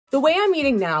The way I'm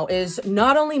eating now is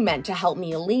not only meant to help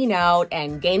me lean out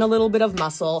and gain a little bit of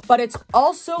muscle, but it's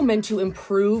also meant to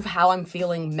improve how I'm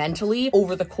feeling mentally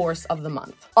over the course of the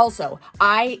month. Also,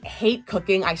 I hate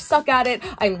cooking. I suck at it.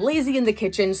 I'm lazy in the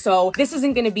kitchen. So this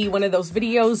isn't going to be one of those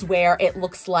videos where it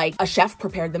looks like a chef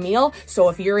prepared the meal. So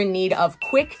if you're in need of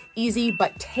quick, easy,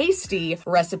 but tasty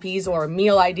recipes or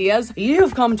meal ideas,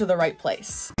 you've come to the right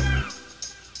place.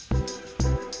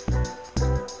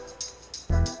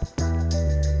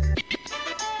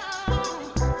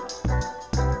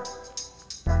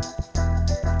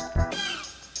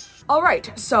 All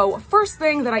right, so first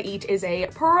thing that I eat is a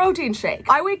protein shake.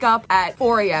 I wake up at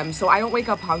 4 a.m., so I don't wake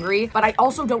up hungry, but I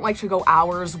also don't like to go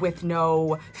hours with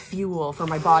no fuel for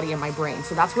my body and my brain.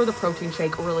 So that's where the protein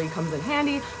shake really comes in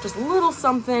handy. Just a little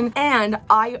something, and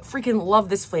I freaking love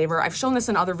this flavor. I've shown this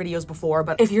in other videos before,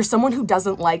 but if you're someone who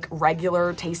doesn't like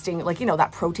regular tasting, like, you know,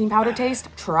 that protein powder taste,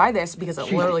 try this because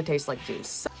it literally tastes like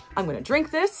juice. I'm gonna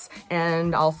drink this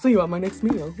and I'll see you at my next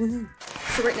meal.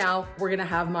 So right now we're gonna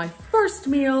have my first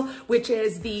meal, which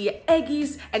is the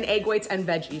eggies and egg whites and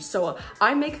veggies. So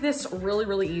I make this really,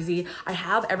 really easy. I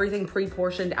have everything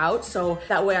pre-portioned out, so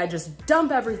that way I just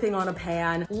dump everything on a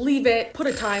pan, leave it, put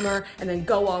a timer, and then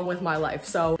go on with my life.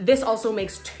 So this also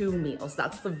makes 2 meals.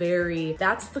 That's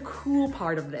the cool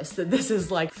part of this, that this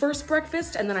is like first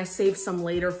breakfast and then I save some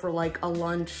later for like a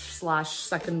lunch /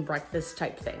 second breakfast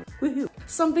type thing. Woohoo.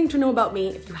 Something to know about me,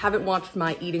 if you haven't watched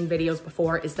my eating videos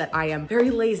before, is that I am very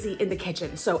lazy in the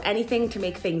kitchen. So anything to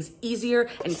make things easier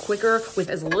and quicker with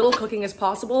as little cooking as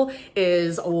possible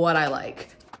is what I like.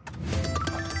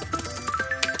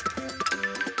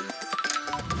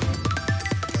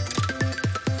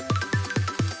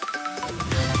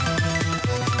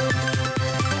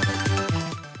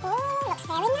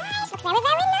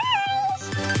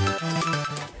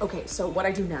 Okay, so what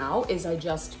I do now is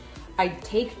I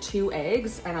take 2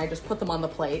 eggs and I just put them on the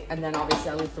plate, and then obviously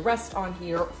I leave the rest on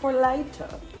here for later.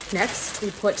 Next,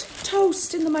 we put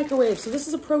toast in the microwave. So this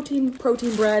is a protein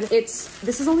bread.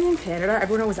 This is only in Canada.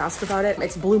 Everyone always asks about it.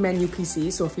 It's Blue Menu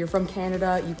PC. So if you're from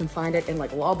Canada, you can find it in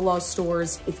like Loblaw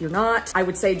stores. If you're not, I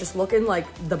would say just look in like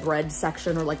the bread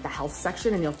section or like the health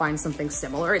section and you'll find something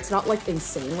similar. It's not like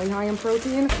insanely high in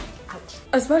protein. Ouch.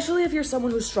 Especially if you're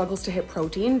someone who struggles to hit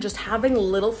protein, just having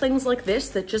little things like this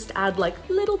that just add like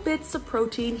little bits of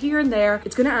protein here and there,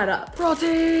 it's gonna add up.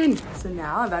 Protein! So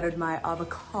now I've added my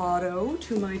avocado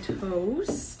to my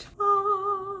toast.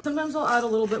 Sometimes I'll add a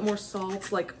little bit more salt,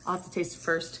 like I'll have to taste it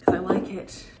first because I like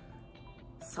it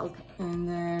salty. And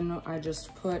then I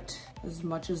just put as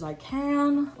much as I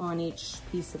can on each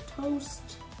piece of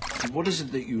toast. What is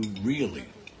it that you really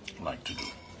like to do?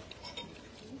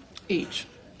 Eat.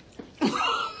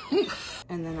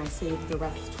 And then I save the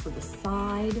rest for the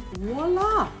side.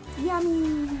 Voila!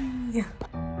 Yummy!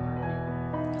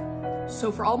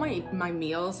 So for all my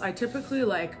meals, I typically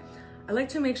I like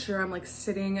to make sure I'm like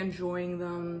sitting, enjoying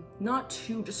them, not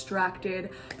too distracted,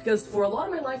 because for a lot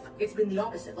of my life, it's been the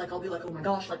opposite. Like I'll be like, oh my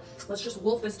gosh, like let's just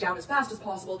wolf this down as fast as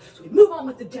possible so we move on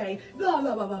with the day, blah,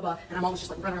 blah, blah, blah, blah. And I'm always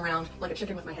just like running around like a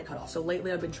chicken with my head cut off. So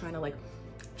lately I've been trying to like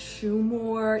chew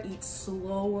more, eat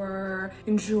slower,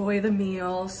 enjoy the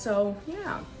meal. So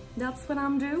yeah, that's what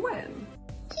I'm doing.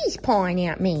 He's pawing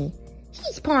at me.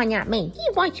 He's pawing at me. He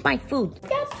wants my food.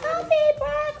 Just healthy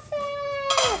breakfast.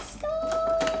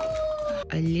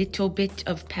 A little bit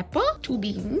of pepper to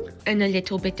bean and a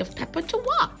little bit of pepper to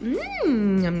what?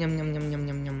 Yum, yum, yum, yum, yum,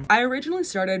 yum, yum. I originally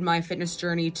started my fitness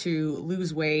journey to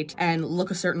lose weight and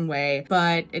look a certain way,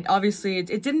 but it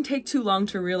didn't take too long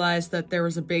to realize that there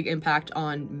was a big impact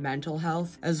on mental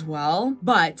health as well.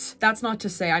 But that's not to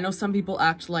say, I know some people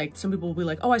will be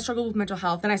like, oh, I struggled with mental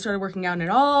health, then I started working out and it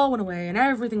all went away and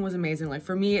everything was amazing. Like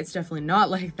for me, it's definitely not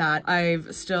like that.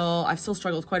 I've still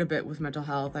struggled quite a bit with mental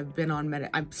health.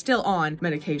 I'm still on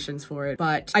medications for it,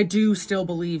 but I do still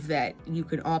believe that you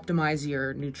can optimize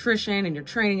your nutrition and your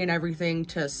training and everything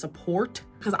to support,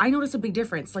 because I notice a big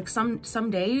difference. Like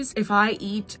some days, if I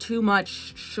eat too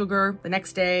much sugar, the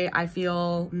next day I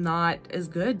feel not as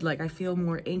good. Like I feel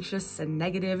more anxious and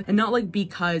negative, and not like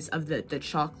because of the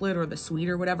chocolate or the sweet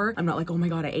or whatever. I'm not like, oh my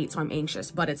God, I ate, so I'm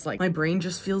anxious, but it's like my brain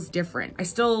just feels different. I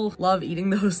still love eating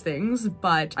those things,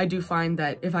 but I do find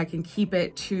that if I can keep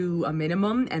it to a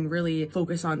minimum and really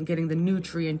focus on getting the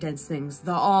nutrient dense things,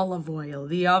 the olive oil,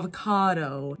 the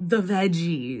avocado, the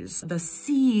veggies, the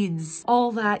seeds,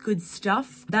 all that good stuff,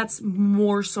 that's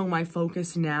more so my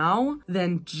focus now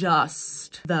than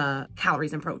just the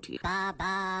calories and protein. Ba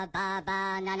ba ba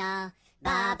ba na na.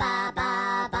 Ba ba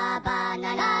ba ba ba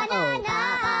na na na na.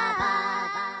 Ba ba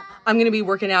ba ba. I'm gonna be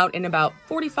working out in about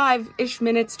 45-ish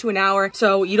minutes to an hour.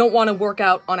 So you don't wanna work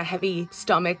out on a heavy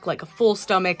stomach, like a full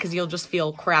stomach, because you'll just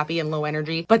feel crappy and low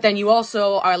energy. But then you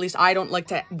also, or at least I don't like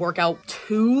to work out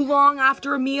too long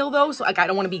after a meal though. So like I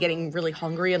don't wanna be getting really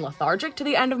hungry and lethargic to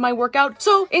the end of my workout.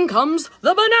 So in comes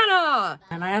the banana.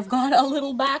 And I have got a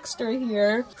little Baxter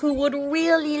here who would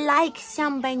really like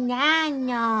some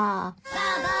banana.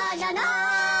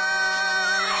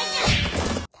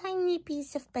 Tiny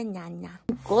piece of banana.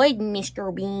 Good,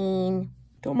 Mr. Bean.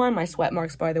 Don't mind my sweat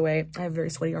marks, by the way. I have very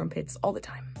sweaty armpits all the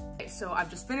time. So I've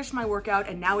just finished my workout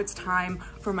and now it's time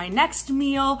for my next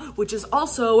meal, which is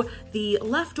also the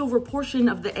leftover portion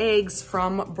of the eggs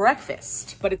from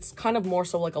breakfast. But it's kind of more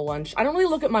so like a lunch. I don't really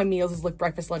look at my meals as like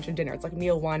breakfast, lunch, and dinner. It's like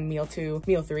meal 1, meal 2,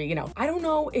 meal 3, you know. I don't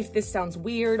know if this sounds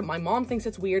weird. My mom thinks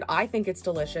it's weird. I think it's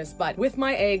delicious. But with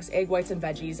my eggs, egg whites, and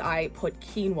veggies, I put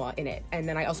quinoa in it. And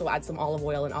then I also add some olive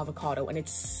oil and avocado, and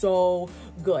it's so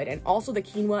good. And also the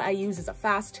quinoa I use is a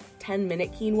fast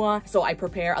 10-minute quinoa. So I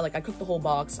prepare, I cook the whole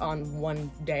box on one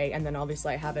day, and then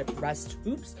obviously I have it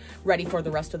ready for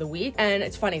the rest of the week. And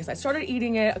it's funny because I started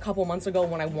eating it a couple months ago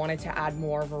when I wanted to add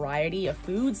more variety of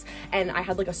foods, and I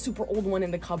had like a super old one in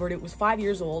the cupboard. It was 5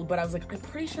 years old, but I was like, I'm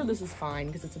pretty sure this is fine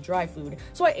because it's a dry food.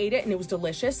 So I ate it and it was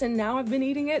delicious, and now I've been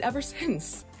eating it ever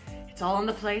since. It's all on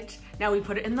the plate. Now we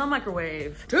put it in the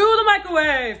microwave. To the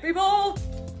microwave, people!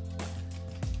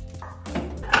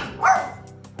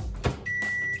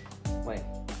 Wait.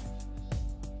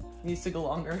 Needs to go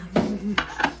longer.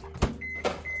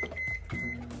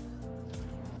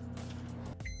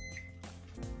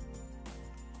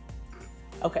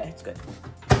 Okay, it's good.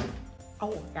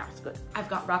 Oh, yeah, it's good. I've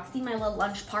got Roxy, my little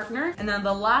lunch partner. And then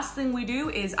the last thing we do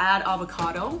is add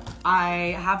avocado.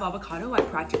 I have avocado at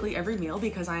practically every meal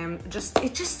because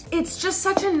it's just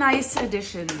such a nice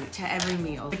addition to every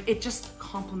meal. It just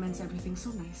complements everything so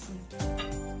nicely.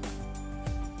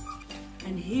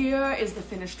 And here is the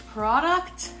finished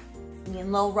product. Me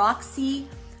and Lil Roxy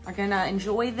are gonna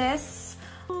enjoy this.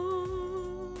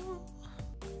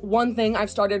 One thing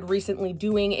I've started recently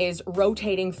doing is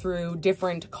rotating through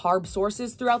different carb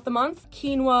sources throughout the month.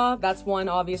 Quinoa, that's one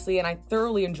obviously, and I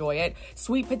thoroughly enjoy it.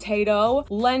 Sweet potato,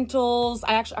 lentils.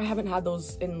 I haven't had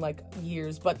those in like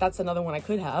years, but that's another one I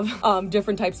could have.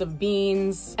 Different types of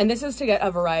beans. And this is to get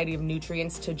a variety of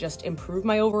nutrients to just improve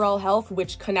my overall health,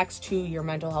 which connects to your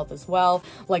mental health as well.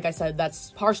 Like I said,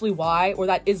 that's partially why, or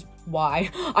that is why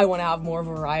I want to have more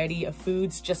variety of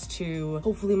foods, just to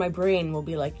hopefully my brain will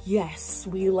be like, yes,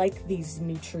 we like these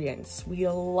nutrients, we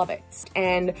love it.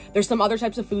 And there's some other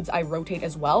types of foods I rotate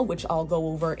as well, which I'll go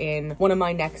over in one of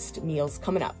my next meals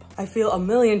coming up. I feel a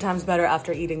million times better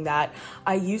after eating that.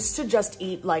 I used to just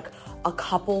eat like a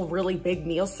couple really big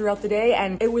meals throughout the day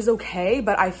and it was okay,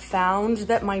 but I found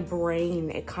that my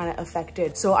brain, it kind of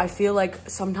affected. So I feel like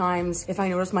sometimes if I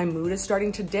notice my mood is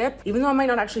starting to dip, even though I might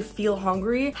not actually feel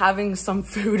hungry, having some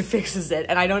food fixes it.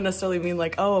 And I don't necessarily mean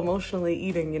like, oh, emotionally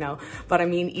eating, you know, but I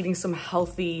mean eating some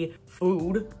healthy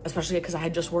food, especially because I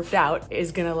had just worked out,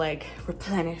 is gonna like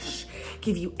replenish,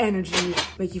 give you energy,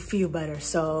 make you feel better.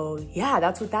 So yeah,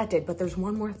 that's what that did. But there's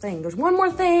one more thing. There's one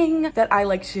more thing that I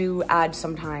like to add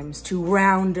sometimes to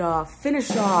round off,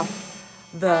 finish off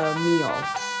the meal.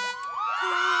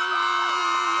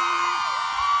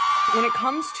 When it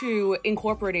comes to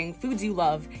incorporating foods you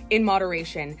love in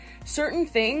moderation, certain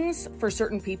things for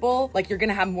certain people, like you're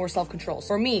gonna have more self-control.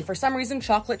 For me, for some reason,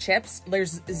 chocolate chips,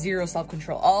 there's zero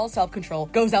self-control. All self-control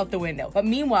goes out the window. But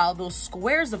meanwhile, those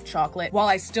squares of chocolate, while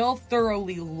I still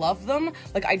thoroughly love them,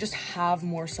 like I just have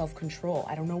more self-control.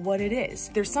 I don't know what it is.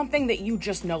 There's something that you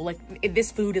just know, like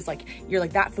this food is like, you're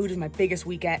like, that food is my biggest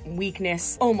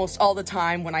weakness. Almost all the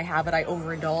time when I have it, I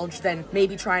overindulge. Then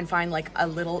maybe try and find like a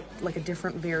little, like a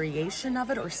different variation of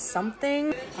it or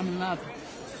something. I'm in love.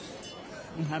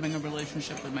 I'm having a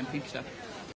relationship with my pizza.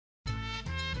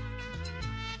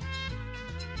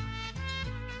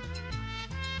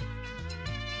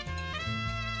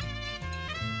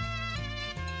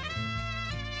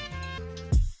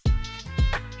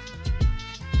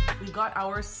 We got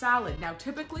our salad. Now,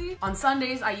 typically on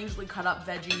Sundays, I usually cut up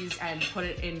veggies and put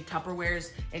it in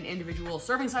Tupperwares in individual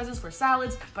serving sizes for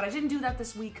salads, but I didn't do that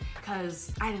this week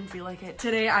because I didn't feel like it.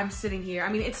 Today, I'm sitting here.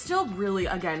 I mean, it's still really,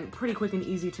 again, pretty quick and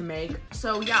easy to make.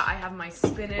 So yeah, I have my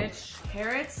spinach,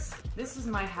 carrots. This is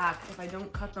my hack if I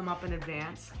don't cut them up in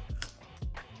advance.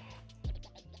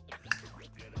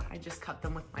 I just cut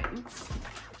them with my, oops.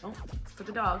 Oh, it's for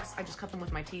the dogs. I just cut them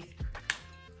with my teeth.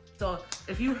 So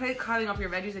if you hate cutting up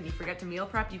your veggies and you forget to meal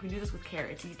prep, you can do this with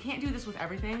carrots. You can't do this with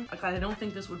everything. Like, I don't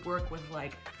think this would work with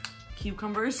like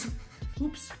cucumbers.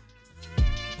 Oops.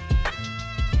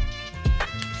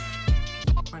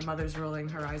 My My mother's rolling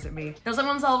her eyes at me. Now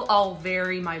sometimes I'll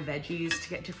vary my veggies to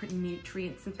get different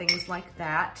nutrients and things like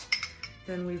that.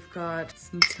 Then we've got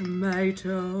some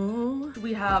tomato.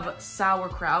 We have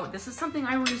sauerkraut. This is something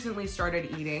I recently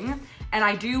started eating and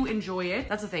I do enjoy it.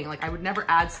 That's the thing, like I would never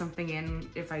add something in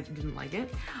if I didn't like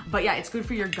it. But yeah, it's good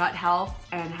for your gut health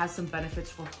and has some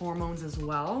benefits for hormones as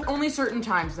well. Only certain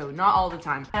times though, not all the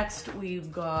time. Next,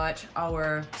 we've got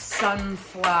our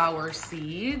sunflower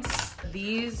seeds.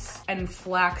 These and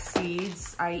flax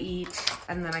seeds I eat,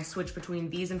 and then I switch between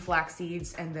these and flax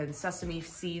seeds and then sesame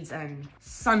seeds and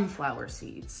sunflower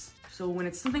seeds. So when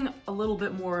it's something a little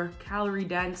bit more calorie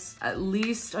dense, at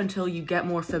least until you get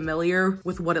more familiar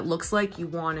with what it looks like, you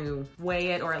want to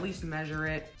weigh it or at least measure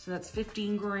it. So that's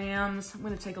 15 grams. I'm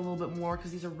gonna take a little bit more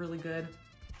because these are really good.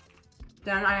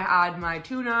 Then I add my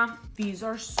tuna. These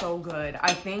are so good.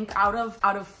 I think out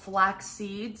of flax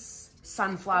seeds,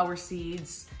 sunflower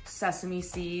seeds, sesame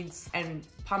seeds, and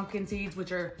pumpkin seeds,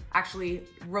 which are actually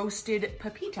roasted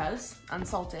pepitas,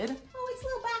 unsalted. Oh, it's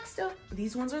little Baxter.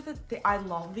 These ones are I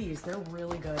love these. They're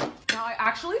really good. Now, I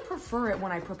actually prefer it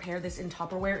when I prepare this in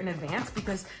Tupperware in advance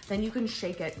because then you can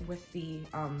shake it with the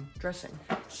dressing.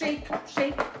 Shake,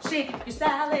 shake, shake your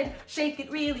salad. Shake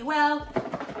it really well.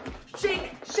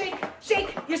 Shake, shake,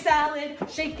 shake your salad.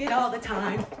 Shake it all the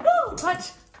time. Woo!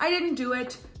 But I didn't do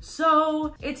it,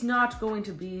 so it's not going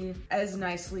to be as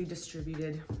nicely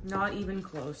distributed. Not even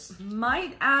close.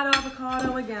 Might add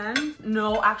avocado again.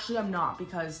 No, actually I'm not,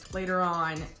 because later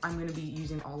on I'm gonna be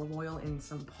using olive oil in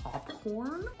some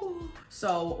popcorn.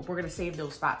 So we're gonna save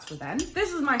those fats for then.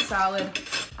 This is my salad.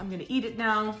 I'm gonna eat it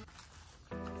now.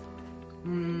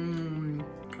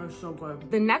 That's so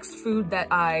good. The next food that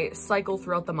I cycle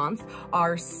throughout the month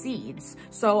are seeds.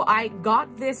 So I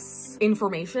got this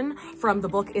information from the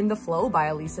book In the Flow by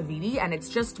Elisa Vitti, and it's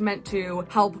just meant to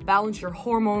help balance your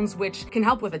hormones, which can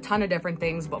help with a ton of different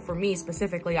things. But for me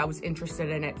specifically, I was interested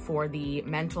in it for the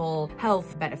mental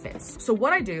health benefits. So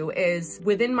what I do is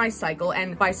within my cycle,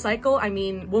 and by cycle, I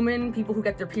mean people who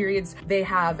get their periods,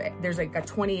 there's like a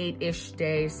 28-ish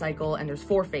day cycle and there's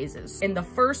 4 phases. In the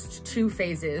first 2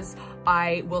 phases,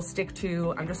 I will stick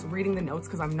to, I'm just reading the notes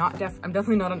because I'm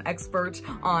definitely not an expert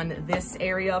on this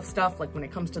area of stuff. Like when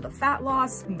it comes to the fat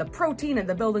loss, the protein and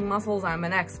the building muscles, I'm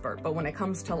an expert. But when it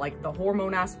comes to like the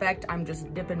hormone aspect, I'm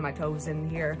just dipping my toes in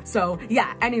here. So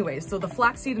yeah, anyways, so the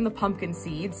flaxseed and the pumpkin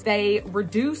seeds, they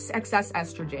reduce excess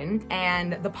estrogen,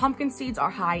 and the pumpkin seeds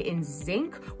are high in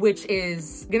zinc, which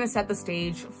is gonna set the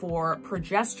stage for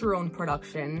progesterone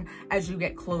production as you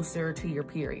get closer to your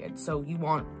period. So you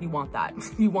want that.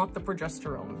 You want the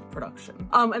progesterone production.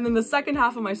 And then the second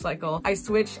half of my cycle, I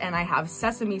switch and I have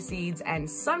sesame seeds and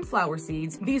sunflower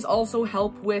seeds. These also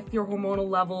help with your hormonal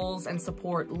levels and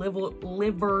support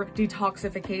liver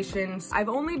detoxification. I've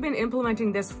only been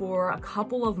implementing this for a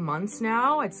couple of months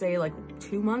now. I'd say like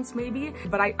 2 months maybe,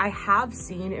 but I have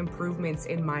seen improvements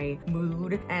in my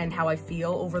mood and how I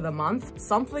feel over the month.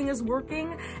 Something is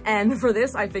working, and for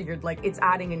this I figured like it's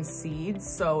adding in seeds,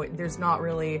 so there's not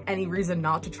really any reason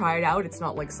not to try it out. It's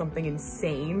not like something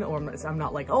insane, or I'm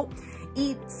not like, oh,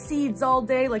 eat seeds all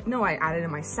day. Like, no, I add it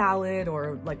in my salad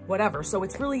or like whatever. So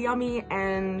it's really yummy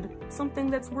and something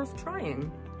that's worth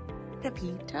trying.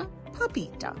 Pepita,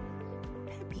 papita.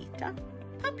 Pepita,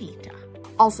 papita.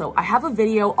 Also, I have a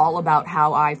video all about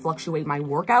how I fluctuate my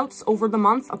workouts over the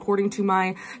month according to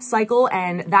my cycle,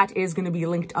 and that is going to be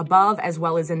linked above as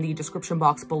well as in the description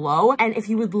box below. And if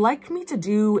you would like me to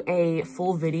do a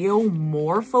full video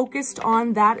more focused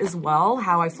on that as well,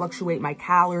 how I fluctuate my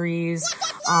calories,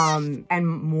 and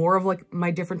more of like my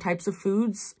different types of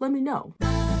foods, let me know.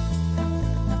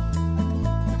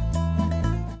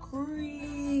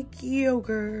 Greek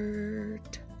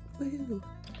yogurt. Woo.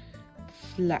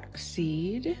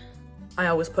 Flaxseed. I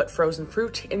always put frozen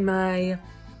fruit in my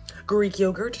Greek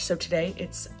yogurt, so today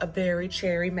it's a berry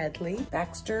cherry medley.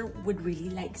 Baxter would really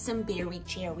like some berry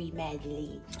cherry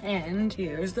medley. And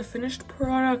here's the finished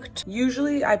product.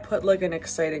 Usually I put like an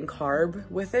exciting carb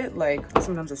with it, like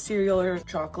sometimes a cereal or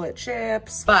chocolate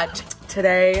chips, but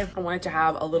today I wanted to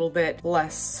have a little bit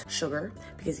less sugar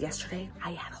because yesterday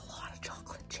I had a lot of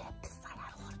chocolate chips.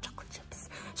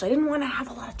 So I didn't want to have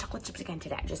a lot of chocolate chips again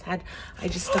today. I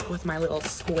just stuck with my little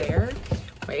square.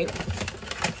 Wait,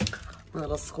 my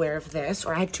little square of this,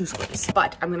 or I had 2 squares,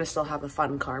 but I'm gonna still have a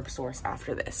fun carb source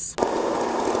after this.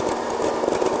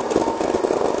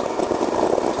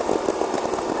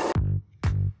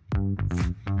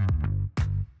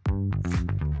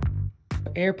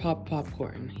 Air pop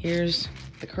popcorn. Here's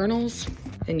the kernels,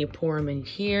 then you pour them in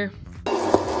here.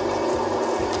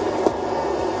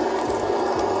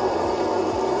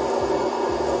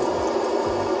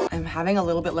 having a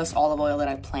little bit less olive oil than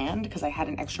I planned because I had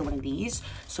an extra one of these.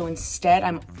 So instead,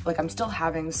 I'm still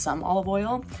having some olive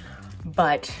oil,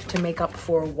 but to make up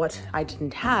for what I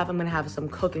didn't have, I'm gonna have some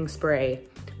cooking spray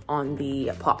on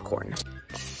the popcorn.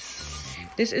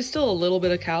 This is still a little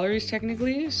bit of calories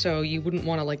technically, so you wouldn't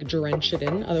want to like drench it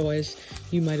in. Otherwise,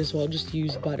 you might as well just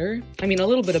use butter. I mean, a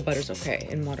little bit of butter is okay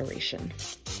in moderation.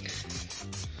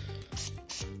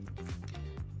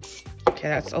 Okay,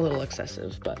 that's a little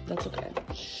excessive, but that's okay.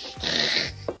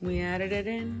 We added it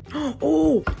in.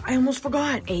 Oh, I almost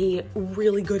forgot a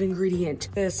really good ingredient.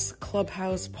 This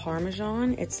Clubhouse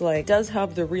Parmesan. It's like, does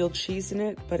have the real cheese in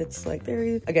it, but it's like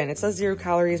again, it says 0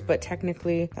 calories, but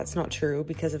technically that's not true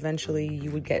because eventually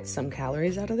you would get some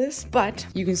calories out of this. But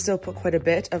you can still put quite a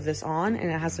bit of this on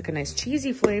and it has like a nice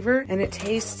cheesy flavor and it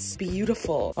tastes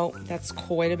beautiful. Oh, that's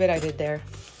quite a bit I did there.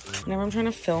 Whenever I'm trying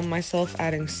to film myself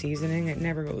adding seasoning, it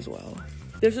never goes well.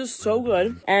 This is so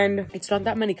good, and it's not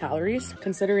that many calories,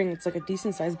 considering it's like a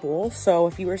decent sized bowl. So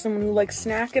if you are someone who likes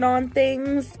snacking on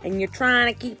things, and you're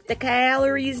trying to keep the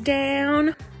calories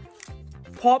down,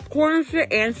 popcorn is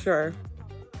the answer.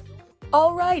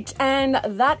 All right, and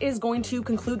that is going to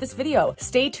conclude this video.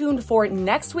 Stay tuned for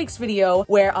next week's video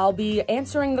where I'll be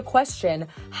answering the question,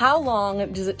 how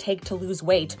long does it take to lose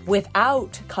weight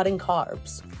without cutting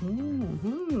carbs?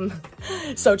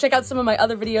 So check out some of my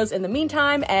other videos in the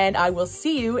meantime, and I will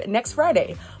see you next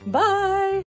Friday. Bye.